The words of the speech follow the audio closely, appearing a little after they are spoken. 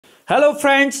Hello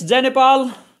friends, जय नेपाल।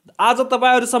 आज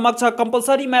तपाईहरु समक्ष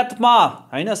कंपलसरी म्याथमा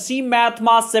हैन सी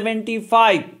म्याथमा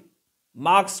 75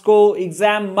 मार्क्स को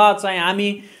एक्जाम मा चाहिँ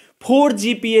हामी 4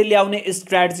 GPA ल्याउने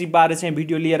स्ट्र्याटेजी बारे चाहिँ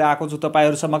भिडियो लिएर आएको छु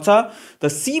तपाईहरु समक्ष। त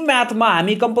सी म्याथमा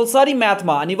हामी कंपलसरी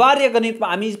म्याथमा अनिवार्य गणितमा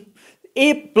हामी A+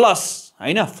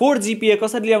 हैन 4 GPA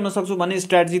कसरी ल्याउन सक्छौं भन्ने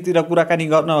स्ट्र्याटेजी तिर कुराकानी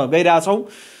गर्न गइरा छौं।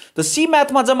 त सी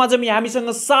म्याथमा जम्माजम्मी हामीसँग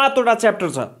 7 वटा च्याप्टर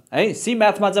छ है। सी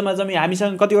म्याथमा जम्माजम्मी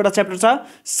हामीसँग कतिवटा च्याप्टर छ?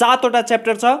 7 वटा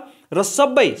च्याप्टर छ र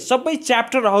सबै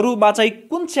च्याप्टरहरुमा चाहिँ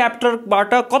कुन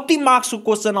च्याप्टरबाट कति मार्क्सको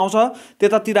क्वेशन आउँछ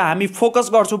त्यतातिर हामी फोकस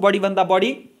गर्छौं बढी भन्दा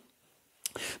बढी।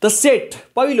 त सेट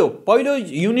पहिलो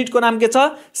युनिटको नाम के छ?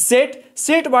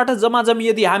 सेटबाट जम्माजम्मी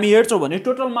यदि हामी हेर्छौं भने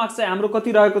टोटल मार्क्स चाहिँ हाम्रो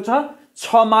कति रहेको छ?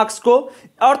 6 मार्क्सको।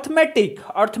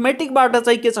 अर्थमेटिकबाट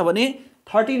चाहिँ के छ भने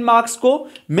 13 मार्क्स को।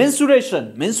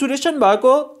 मेन्सुरेसनबाट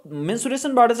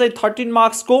चाहिँ 13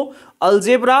 मार्क्स को।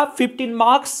 Algebra 15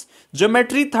 marks,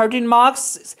 geometry 13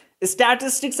 marks,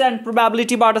 statistics and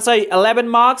प्रोबेबिलिटीबाट चाहिँ 11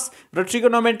 मार्क्स र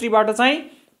ट्रिगोनोमेट्रीबाट चाहिँ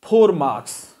 4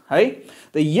 मार्क्स है।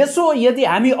 त यसो यदि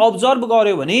हामी अब्जर्भ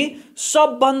गर्यो भने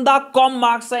सबभन्दा कम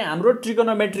मार्क्स चाहिँ हाम्रो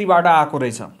ट्रिगोनोमेट्रीबाट आएको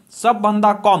रहेछ।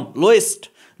 सबभन्दा कम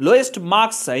लोएस्ट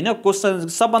मार्क्स हैन क्वेशन,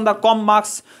 सबभन्दा कम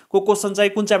मार्क्स को क्वेशन चाहिँ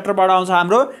कुन च्याप्टरबाट आउँछ?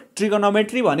 हाम्रो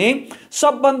ट्रिगोनोमेट्री भने।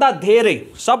 सबभन्दा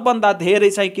धेरै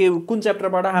चाहिँ के कुन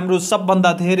च्याप्टरबाट हाम्रो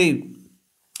सबभन्दा धेरै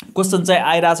क्वेशन चाहिँ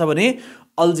आइराछ भने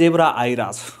अल्जेब्रा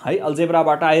आइराछ है।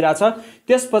 अल्जेब्राबाट आइराछ।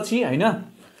 त्यसपछि हैन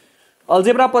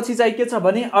अल्जेब्रा पछि चाहिँ के छ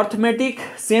भने अर्थमेटिक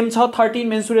सेम छ 13,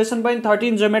 मेन्सुरेसन पनि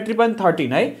 13, ज्योमेट्री पनि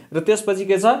 13 है। र त्यसपछि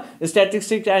के छ?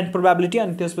 स्ट्याटिस्टिक्स एन्ड प्रोबेबिलिटी,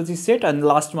 अनि त्यसपछि सेट, अनि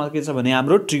लास्टमा के छ भने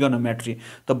हाम्रो ट्रिगोनोमेट्री।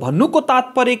 त भन्नुको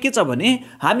तात्पर्य के छ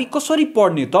भने हामी कसरी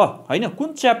पढ्ने त हैन,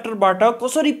 कुन च्याप्टरबाट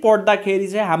कसरी पढ्दाखेरि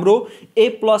चाहिँ हाम्रो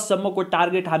A+ सम्मको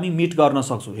टार्गेट हामी मिट गर्न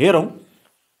सक्छौं।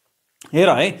 हेर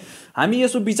है, हामी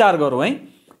यसो विचार गरौँ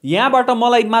है। यहाँबाट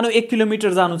मलाई मानौ 1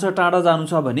 किलोमिटर जानु छ, टाढा जानु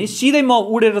छ भने सिधै म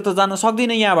उडेर त जान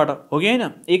सक्दिन यहाँबाट, हो कि हैन?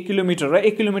 1 किलोमिटर र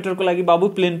 1 किलोमिटरको लागि बाबु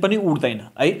प्लेन पनि उड्दैन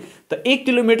है। त 1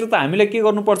 किलोमिटर त हामीले के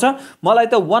गर्नुपर्छ? मलाई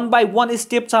त 1 बाइ 1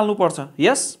 स्टेप चाल्नु पर्छ।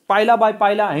 यस, पाइला बाइ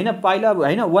पाइला हैन,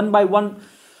 1 बाइ 1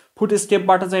 फुट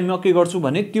स्टेपबाट चाहिँ म के गर्छु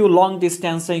भने त्यो लङ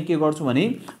डिस्टेन्स चाहिँ के गर्छु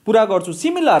भने पूरा गर्छु।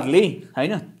 सिमिलरली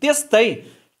हैन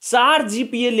त्यस्तै 4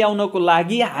 GPA ल्याउनको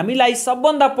लागि हामीलाई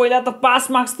सबभन्दा पहिला त पास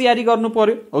मार्क्स तयारी गर्नु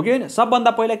पर्यो, हो कि हैन?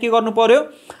 सबभन्दा पहिला के गर्नु पर्यो?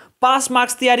 पास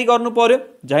मार्क्स तयारी गर्नु पर्यो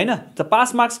हैन। त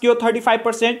पास मार्क्स के हो?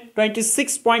 35%,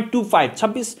 26.25,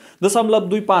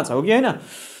 26.25 हो कि हैन?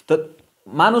 त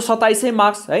मानु 27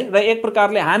 मार्क्स है। र एक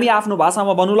प्रकारले हामी आफ्नो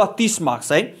भाषामा भन्नु ल 30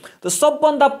 मार्क्स है। त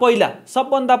सबभन्दा पहिला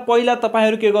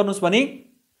तपाईहरु के गर्नुस् भने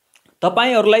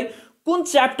तपाईहरुलाई कुन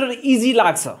च्याप्टर इजी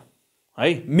लाग्छ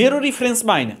है, मेरो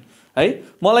रेफरेन्समा हैन है,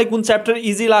 मलाई कुन च्याप्टर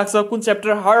इजी लाग्छ, कुन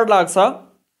च्याप्टर हार्ड लाग्छ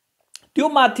त्यो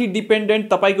माथि डिपेन्डेन्ट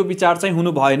तपाईको विचार चाहिँ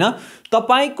हुनु भएन।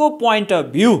 तपाईको पोइन्ट अफ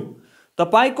भ्यू,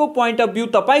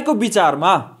 तपाईको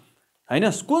विचारमा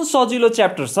हैन कुन सजिलो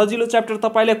च्याप्टर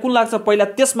तपाईलाई कुन लाग्छ पहिला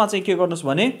त्यसमा चाहिँ के गर्नुस्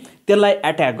भने त्यसलाई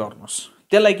अट्याक गर्नुस्।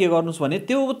 त्यसलाई के गर्नुस् भने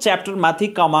त्यो च्याप्टर माथि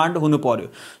कमान्ड हुनु पर्यो।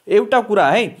 एउटा कुरा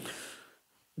है,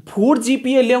 4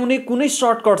 GPA ल्याउने कुनै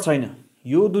सर्टकट छैन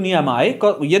यो दुनियामा है।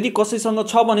 यदि कसैसँग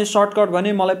छ भने सर्टकट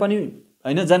भने मलाई पनि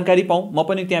हैन जानकारी पाऊँ, म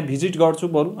पनि त्यहाँ भिजिट गर्छु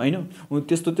बरु हैन।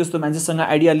 त्यस्तो मान्छेसँग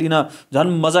आइडिया लिन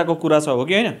झन् मजाको कुरा छ, हो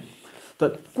कि हैन?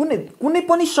 त कुनै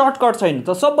पनि सर्टकट छैन।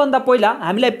 त सबभन्दा पहिला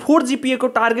हामीलाई 4 GPA को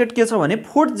टार्गेट के छ भने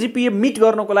 4 GPA मिट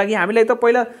गर्नको लागि हामीलाई त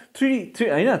पहिला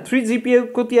 3 GPA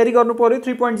को तयारी गर्नु पर्यो।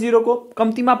 3.0 को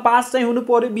कम्तीमा पास चाहिँ हुनु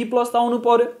पर्यो, B+ त आउनु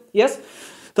पर्यो। यस,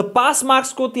 त पास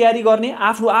मार्क्स को तयारी गर्ने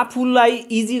आफूलाई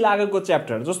इजी लागेको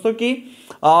च्याप्टर, जस्तो कि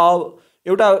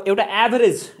एउटा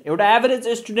एभरेज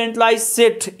स्टुडेन्टलाई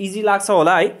सेट इजी लाग्छ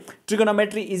होला है,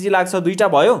 ट्रिगोनोमेट्री इजी लाग्छ, दुईटा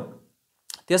भयो।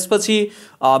 त्यसपछि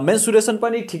मेन्सुरेसन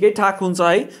पनि ठिकै ठाक हुन्छ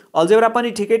है, अल्जेब्रा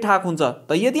पनि ठिकै ठाक हुन्छ।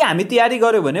 त यदि हामी तयारी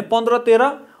गर्यो भने 15,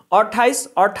 13,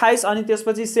 28 अनि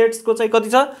त्यसपछि सेट्सको चाहिँ कति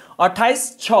छ?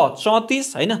 28, 6,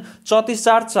 34 हैन, 34,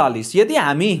 4, 40। यदि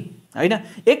हामी हैन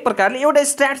एक प्रकारले एउटा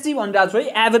स्ट्र्याटेजी भनिरहेको छु है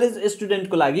एभरेज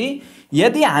स्टुडेन्टको लागि।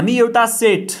 यदि हामी एउटा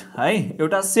सेट,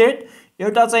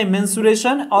 एउटा चाहिँ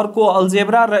मेन्सुरेसन, अर्को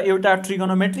अल्जेब्रा र एउटा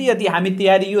ट्रिगोनोमेट्री यदि हामी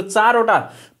तयारी यो 4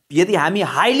 वटा यदि हामी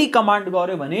हाइली कमान्ड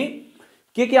गर्यो भने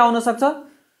के आउन सक्छ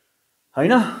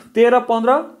हैन? 13,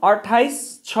 15,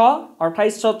 28, 6,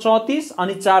 34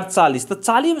 अनि 4, 40। त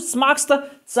 40 मार्क्स त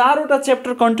 4 वटा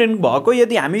च्याप्टर कन्टेन्ट भएको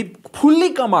यदि हामी फुल्ली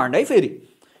कमान्ड है,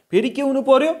 फेरि के हुनु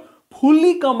पर्यो?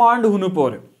 फुल्ली कमान्ड हुनु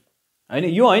पर्यो हैन।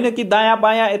 यो हैन कि दायाँ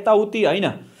बायाँ यताउति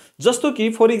हैन। जस्तो कि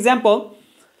फर इक्जाम्पल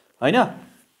हैन,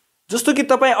 जस्तो कि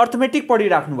तपाई अर्थमेटिक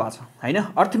पढिराख्नु भएको छ हैन।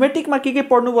 अर्थमेटिकमा के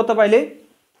पढ्नु भयो तपाईले?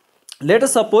 लेट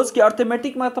अस सपोज कि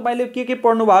अर्थमेटिकमा तपाईले के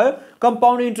पढ्नु भयो?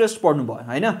 कम्पाउन्ड इन्ट्रेस्ट पढ्नु भयो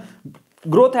हैन।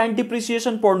 ग्रोथ एन्ड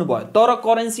डिप्रिसिएसन पढ्नु भयो तर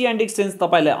करेन्सी एन्ड एक्सचेन्ज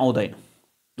तपाईलाई आउँदैन।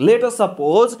 लेट अस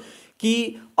सपोज कि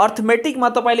अर्थमेटिकमा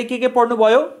तपाईले के पढ्नु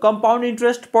भयो, कम्पाउन्ड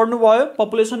इन्ट्रेस्ट पढ्नु भयो,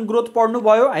 पपुलेसन ग्रोथ पढ्नु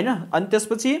भयो हैन, अनि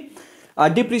त्यसपछि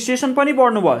डिप्रिसिएसन पनि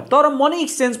पढ्नु भयो तर मनी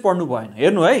एक्सचेन्ज पढ्नु भएन।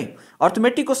 हेर्नु है,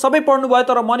 अर्थमेटिकको सबै पढ्नु भयो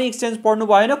तर मनी एक्सचेन्ज पढ्नु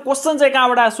भएन। क्वेशन चाहिँ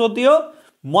कहाँबाट सोधियो,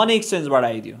 मनी एक्सचेन्जबाट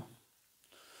आइदियो।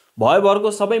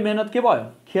 भयोभरको सबै मेहनत के भयो,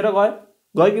 खेर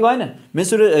गयो कि गएन।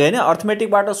 हैन,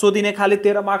 अर्थमेटिकबाट सोधिने खाली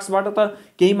 13 मार्क्सबाट त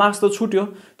केही मार्क्स त छुट्यो।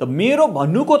 त मेरो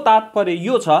भन्नुको तात्पर्य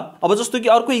यो छ, अब जस्तो कि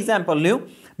अर्को इक्जाम्पल लिऊ,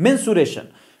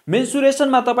 मेन्सुरेसन।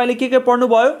 मेन्सुरेसनमा तपाईले के पढ्नु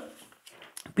भयो,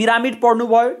 पिरामिड पढ्नु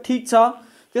भयो, ठीक छ।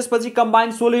 त्यसपछि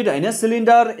कम्बाइन्ड सोलिड हैन,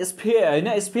 सिलिन्डर,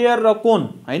 स्फियर र कोन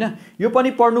हैन, यो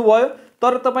पनि पढ्नु भयो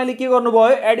तर तपाईले के गर्नु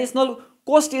भयो, एडिसनल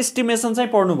कोस्ट एस्टिमेसन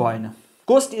चाहिँ पढ्नु भएन।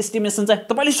 कोस्ट एस्टिमेसन चाहिँ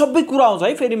तपाईले सबै कुरा आउँछ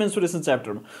है फेरि मेन्सुरेसन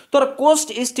च्याप्टरमा, तर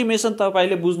कोस्ट एस्टिमेसन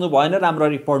तपाईले बुझ्नु भएन,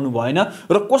 राम्ररी पढ्नु भएन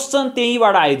र क्वेशन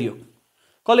त्यहीबाट आइदियो।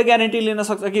 कसले ग्यारेन्टी लिन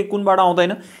सक्छ कि कुनबाट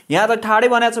आउँदैन। यहाँ त ठाडै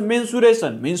भनेको छ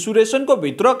मेन्सुरेसन। मेन्सुरेसनको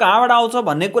भित्र कहाँबाट आउँछ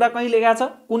भन्ने कुरा कहीँ लेखा छ,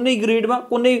 कुनै ग्रेडमा,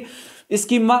 कुनै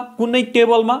स्किममा, कुनै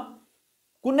टेबलमा,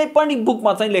 कुनै पनि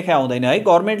बुकमा चाहिँ लेखा आउँदैन है,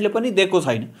 गभर्नमेन्टले पनि दिएको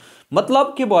छैन।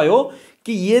 मतलब के भयो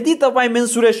कि यदि तपाई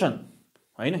मेन्सुरेसन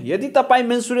हैन, यदि तपाई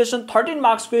मेन्सुरेसन 13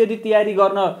 मार्क्सको यदि तयारी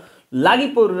गर्न लागि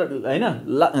हैन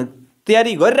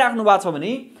तयारी गरिराख्नु भएको छ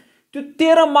भने त्यो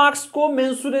 13 मार्क्सको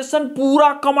मेन्सुरेसन पूरा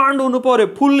कमान्ड हुनु पर्यो,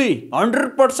 फुल्ली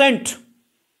 100%।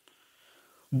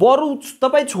 बरु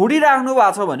तपाई छोडिराख्नु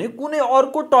भएको छ भने कुनै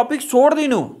अर्को टपिक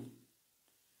छोड्दिनु,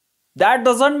 द्याट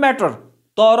डजन्ट म्याटर।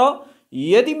 तर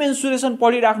यदि मेन्सुरेसन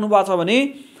पढिराख्नु भएको छ भने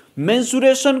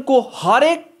मेन्सुरेसनको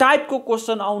हरेक टाइपको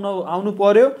क्वेशन आउनु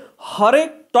पर्यो,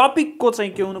 हरेक टपिकको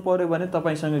चाहिँ के हुनु पर्यो भने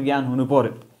तपाईसँग ज्ञान हुनु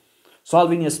पर्यो,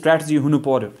 सल्भिङ स्ट्र्याटेजी हुनु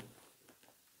पर्यो।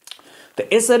 त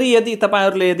यसरी यदि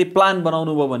तपाईहरुले यदि प्लान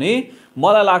बनाउनु भयो भने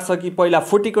मलाई लाग्छ कि पहिला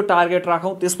 40 को टार्गेट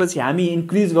राखौं, त्यसपछि हामी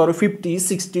इन्क्रिज गरौँ 50,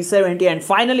 60, 70 एन्ड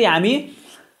फाइनली हामी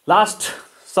लास्ट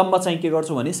सम्म चाहिँ के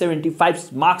गर्छौं भने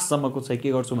 75 मार्क्स सम्मको चाहिँ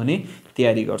के गर्छौं भने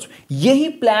तयारी गर्छौं। यही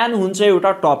प्लान हुन्छ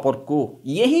एउटा टपरको,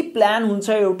 यही प्लान हुन्छ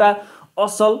एउटा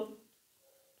असल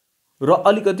र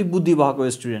अलिकति बुद्धि भएको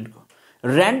स्टुडेन्टको।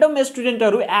 र्यान्डम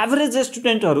स्टुडेन्टहरु, एभरेज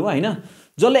स्टुडेन्टहरु हैन,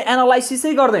 जसले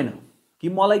एनालाइसिसै गर्दैन कि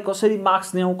मलाई कसरी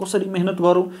मार्क्स ल्याउँ, कसरी मेहनत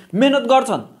गरौँ, मेहनत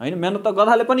गर्छन् हैन, मेहनत त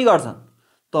गधाले पनि गर्छन्,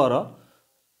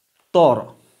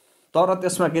 तर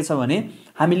त्यसमा के छ भने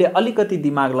हामीले अलिकति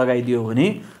दिमाग लगाइदियो भने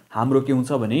हाम्रो के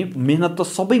हुन्छ भने मेहनत त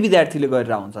सबै विद्यार्थीले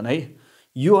गरेर हुन्छन् है।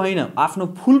 यो हैन आफ्नो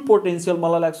फुल पोटेन्शियल,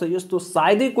 मलाई लाग्छ यस्तो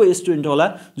सायदै कोही स्टुडेन्ट होला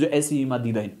जो एसई मा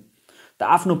दिदैन। त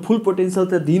आफ्नो फुल पोटेन्शियल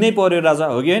त दिनै पर्यो राजा,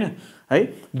 हो कि हैन है,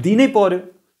 दिनै पर्यो।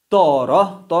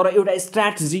 तर एउटा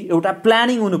स्ट्र्याटेजी, एउटा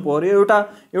प्लानिङ हुनु पर्यो,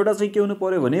 एउटा चाहिँ के हुनु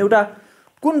पर्यो भने एउटा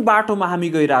कुन बाटोमा हामी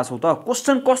गइराछौं त,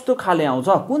 क्वेशन कस्तो खाले आउँछ,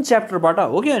 कुन च्याप्टरबाट,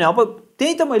 हो कि हैन। अब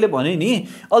त्यही त मैले भने नि,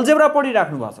 अल्जेब्रा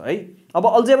पढिराख्नु भएको छ है। अब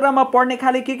अल्जेब्रामा पढ्ने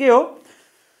खाले के हो,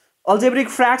 अल्जेब्रिक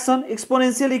फ्र्याक्सन,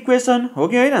 एक्सपोनेन्शियल इक्वेसन, हो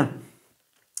कि हैन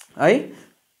है।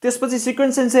 त्यसपछि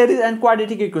sequence and series and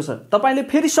quadratic equation. तपाईले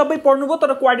फेरि सबै पढ्नुभयो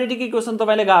तर क्वाड्रेटिक इक्वेसन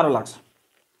तपाईलाई गाह्रो लाग्छ।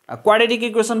 क्वाड्रेटिक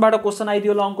इक्वेसनबाट क्वेशन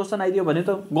आइदियो, लङ क्वेशन आइदियो भने त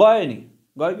गयो नि,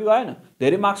 गयो कि गएन।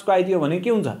 धेरै मार्क्सको आइदियो भने के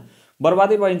हुन्छ,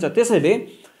 बर्बादै भइन्छ। त्यसैले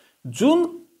जुन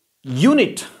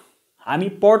युनिट हामी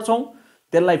पढ्छौं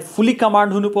त्यसलाई फुली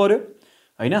कमान्ड हुनु पर्यो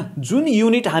हैन। जुन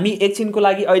युनिट हामी एकछिनको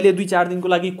लागि, अहिले 2-4 दिनको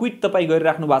लागि क्विट तपाई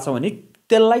गरिराख्नु भएको छ भने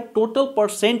त्यसलाई टोटल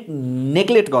पर्सेन्ट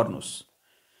नेग्लेक्ट गर्नुस्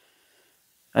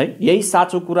है। यही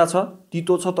साँचो कुरा छ,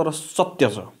 तितो छ तर सत्य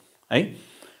छ है।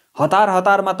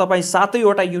 हतारमा तपाई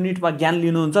 7वटा युनिटमा ज्ञान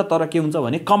लिनुहुन्छ तर के हुन्छ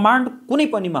भने कमान्ड कुनै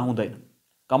पनिमा हुँदैन।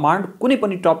 कमान्ड कुनै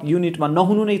पनि टप युनिटमा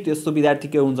नहुनु नै त्यस्तो विद्यार्थी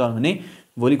के हुन्छ भने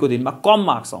भोलिको दिनमा कम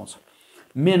मार्क्स आउँछ।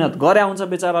 मेहनत गरे हुन्छ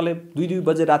बेचाराले, 2-2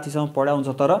 बजे रातिसम्म पढाउँछ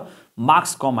तर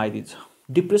मार्क्स कम आइदिन्छ,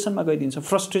 डिप्रेसनमा गइदिन्छ,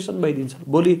 फ्रस्ट्रेसन भइदिन्छ।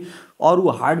 भोलि अरु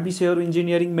हार्ड विषयहरु,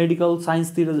 इन्जिनियरिङ, मेडिकल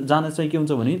साइन्सतिर जान चाहिँ के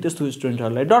हुन्छ भने त्यस्तो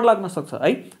स्टुडेन्टहरुलाई डर लाग्न सक्छ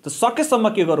है। त सकेसम्म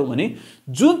के गरौँ भने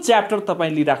जुन च्याप्टर तपाई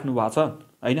लिइराख्नु भएको छ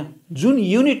हैन, जुन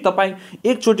युनिट तपाई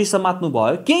एकचोटी समात्नु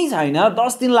भयो, केही छैन,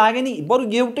 10 दिन लाग्यो नि, बरु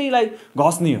एउटैलाई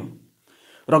घस्ने हो।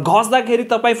 र घस्दाखेरि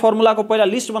तपाई फर्मुलाको पहिला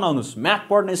लिस्ट बनाउनुस्। म्याथ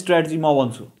पढ्ने स्ट्र्याटेजी म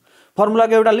भन्छु,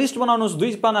 फर्मुलाको एउटा लिस्ट बनाउनुस्,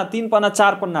 2 पन्ना, 3 पन्ना,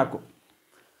 4 पन्नाको।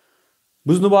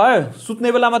 बुझ्नुभयो?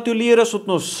 सुत्ने बेलामा त्यो लिएर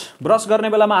सुत्नुस्, ब्रश गर्ने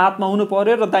बेलामा हातमा हुनु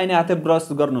पर्यो र दाहिने हातले ब्रश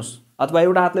गर्नुस्, अथवा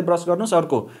एउटा हातले ब्रश गर्नुस्।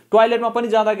 अर्को टोयलेटमा पनि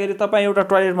जाँदाखेरि तपाई एउटा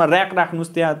टोयलेटमा र्याक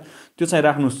राख्नुस्, त्यहाँ त्यो चाहिँ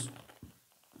राख्नुस्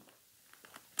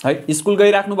है। स्कुल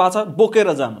गइराख्नु भएको छ,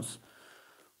 बोकेर जानुस्।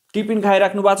 टिफिन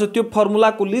खाइराख्नु भएको छ, त्यो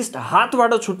फर्मुलाको लिस्ट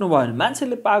हातबाट छुट्नु भएन,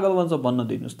 मान्छेले पागल भन्छ भन्न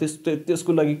दिनुस्,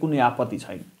 त्यसको लागि कुनै आपत्ति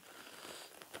छैन,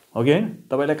 हो कि हैन।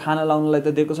 तपाईलाई खाना लाउनलाई त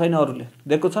दिएको छैन, अरूले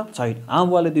दिएको छ छैन,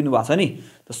 आमाबुवाले दिनु भएको छ नि।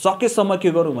 त सकेसम्म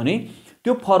के गरौँ भने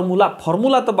त्यो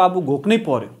फर्मुला त बाबु घोक्नै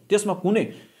पर्यो, त्यसमा कुनै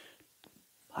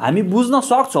हामी बुझ्न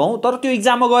सक्छौँ तर त्यो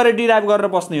इक्जाममा गएर डिराइभ गरेर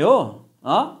बस्ने हो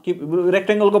कि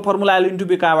रेक्टेङ्गलको फर्मुला एल इन्टु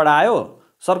बी कहाँबाट आयो,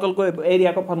 सर्कलको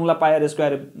एरियाको फर्मुला पाई आर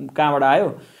स्क्वायर कहाँबाट आयो,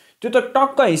 त्यो त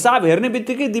टक्क हिसाब हेर्ने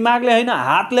बित्तिकै दिमागले होइन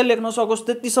हातले लेख्न सकोस्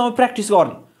त्यतिसम्म प्र्याक्टिस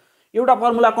गर्ने। एउटा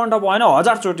फर्मुला कन्ट भएन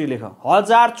 1000 चोटि लेख,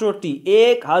 1000 चोटि,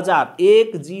 1000,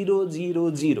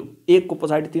 1000, 1 को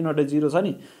पछाडि 3वटा 0 छ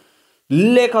नि,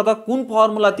 लेख त कुन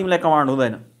फर्मुला तिमीलाई कमान्ड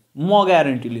हुँदैन, म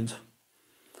ग्यारेन्टी लिन्छु।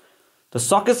 त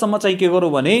सकेसम्म चाहिँ के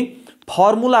गरौँ भने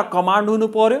फर्मुला कमान्ड हुनु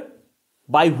पर्यो,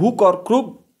 बाई हुक अर क्रुक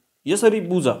यसरी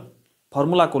बुझ,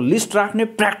 फर्मुलाको लिस्ट राख्ने,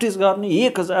 प्र्याक्टिस गर्ने,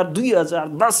 1000, 2000,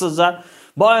 10000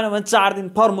 भएन भने 4 दिन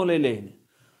फर्मुलै लेख्ने,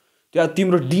 त्यो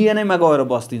तिम्रो डिएनएमा गएर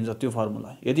बस्दिन्छ त्यो फर्मुला।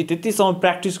 यदि त्यतिसम्म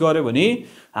प्र्याक्टिस गर्यो भने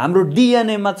हाम्रो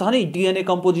डिएनएमा छ नि, डिएनए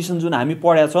कम्पोजिसन जुन हामी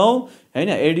पढेका छौँ होइन,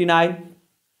 एडिनाइन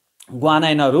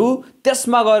ग्वानाइनहरू,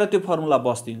 त्यसमा गएर त्यो फर्मुला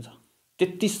बस्दिन्छ।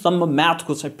 त्यतिसम्म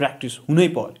म्याथको चाहिँ प्र्याक्टिस हुनै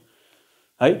पर्यो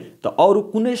है। त अरू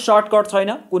कुनै सर्टकट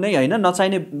छैन, कुनै होइन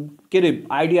नचाहिने के अरे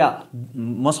आइडिया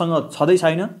मसँग छँदै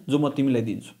छैन जो म तिमीलाई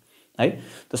दिन्छु है।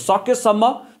 त सकेसम्म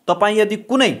तपाईँ यदि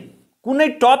कुनै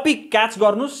टपिक क्याच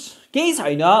गर्नुहोस्, केही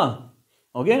छैन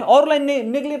ओके, अरूलाई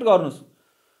नेग्लेक्ट गर्नुहोस्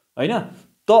होइन,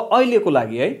 त अहिलेको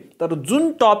लागि है। तर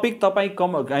जुन टपिक तपाईँ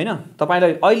होइन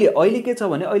तपाईँलाई अहिले के छ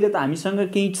भने अहिले त हामीसँग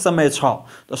केही समय छ,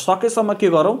 त सकेसम्म के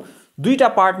गरौँ दुईटा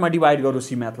पार्टमा डिभाइड गरौँ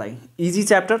सी म्याथलाई। इजी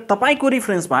च्याप्टर तपाईँको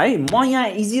रिफरेन्समा है, म यहाँ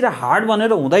इजी र हार्ड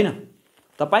भनेर हुँदैन,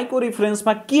 तपाईँको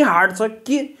रिफरेन्समा के हार्ड छ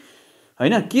के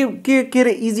होइन के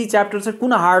अरे इजी च्याप्टर छ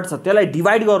कुन हार्ड छ त्यसलाई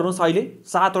डिभाइड गर्नुहोस्। अहिले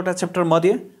 7वटा च्याप्टर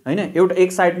मध्ये होइन एउटा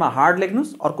एक साइडमा हार्ड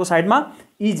लेख्नुहोस्, अर्को साइडमा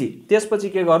इजी, त्यसपछि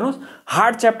के गर्नुहोस्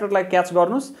हार्ड च्याप्टरलाई क्याच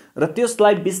गर्नुहोस् र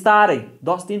त्यसलाई बिस्तारै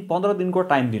 10 दिन 15 दिनको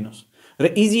टाइम दिनुहोस्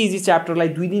र इजी च्याप्टरलाई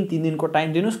 2 दिन 3 दिनको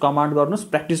टाइम दिनुहोस्, कमान्ड गर्नुहोस्,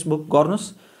 प्र्याक्टिस बुक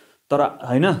गर्नुहोस्। तर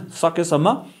होइन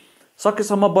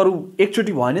सकेसम्म बरु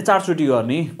एकचोटि भयो भने 4 चोटि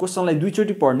गर्ने, क्वेसनलाई 2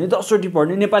 चोटि पढ्ने, 10 चोटि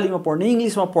पढ्ने, नेपालीमा पढ्ने,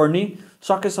 इङ्ग्लिसमा पढ्ने।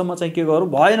 सकेसम्म चाहिँ के गरौँ,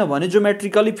 भएन भने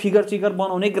ज्योमेट्रिकली फिगर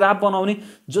बनाउने, ग्राफ बनाउने,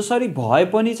 जसरी भए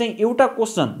पनि चाहिँ एउटा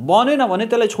क्वेसन बनेन भने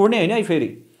त्यसलाई छोड्ने होइन है। फेरि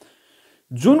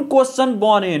जुन क्वेसन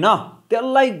बनेन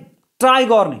त्यसलाई ट्राई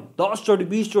गर्ने, 10 चोटि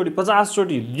 20 चोटि 50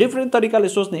 चोटि डिफ्रेन्ट तरिकाले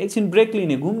सोच्ने, एकछिन ब्रेक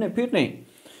लिने, घुम्ने फिर्ने,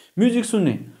 म्युजिक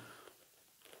सुन्ने।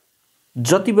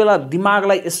 जति बेला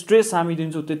दिमागलाई स्ट्रेस हामी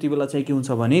दिन्छौँ त्यति बेला चाहिँ के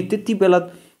हुन्छ भने त्यति बेला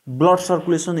ब्लड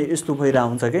सर्कुलेसन यस्तो भइरहेको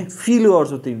हुन्छ क्या, फिल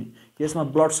गर्छौ तिमी यसमा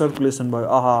ब्लड सर्कुलेसन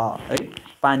भयो, है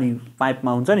पानी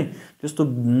पाइपमा हुन्छ नि त्यस्तो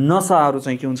नसाहरू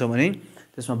चाहिँ के हुन्छ भने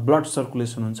त्यसमा ब्लड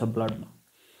सर्कुलेसन हुन्छ ब्लडमा,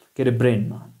 के अरे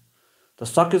ब्रेनमा। त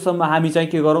सकेसम्म हामी चाहिँ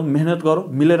के गरौँ, मेहनत गरौँ,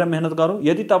 मिलेर मेहनत गरौँ।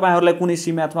 यदि तपाईँहरूलाई कुनै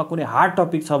सी म्याथमा कुनै हार्ड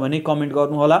टपिक छ भने कमेन्ट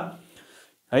गर्नु होला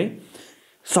है।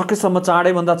 सकेसम्म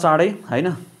चाँडैभन्दा चाँडै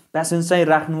होइन पेसेन्स चाहिँ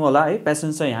राख्नु होला है,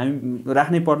 पेसेन्स चाहिँ हामी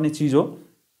राख्नै पर्ने चिज हो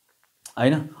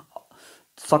होइन।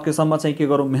 सकेसम्म चाहिँ के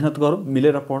गरौँ, मेहनत गरौँ,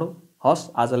 मिलेर पढौँ।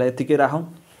 हस् आजलाई यतिकै राखौँ,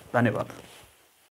 धन्यवाद।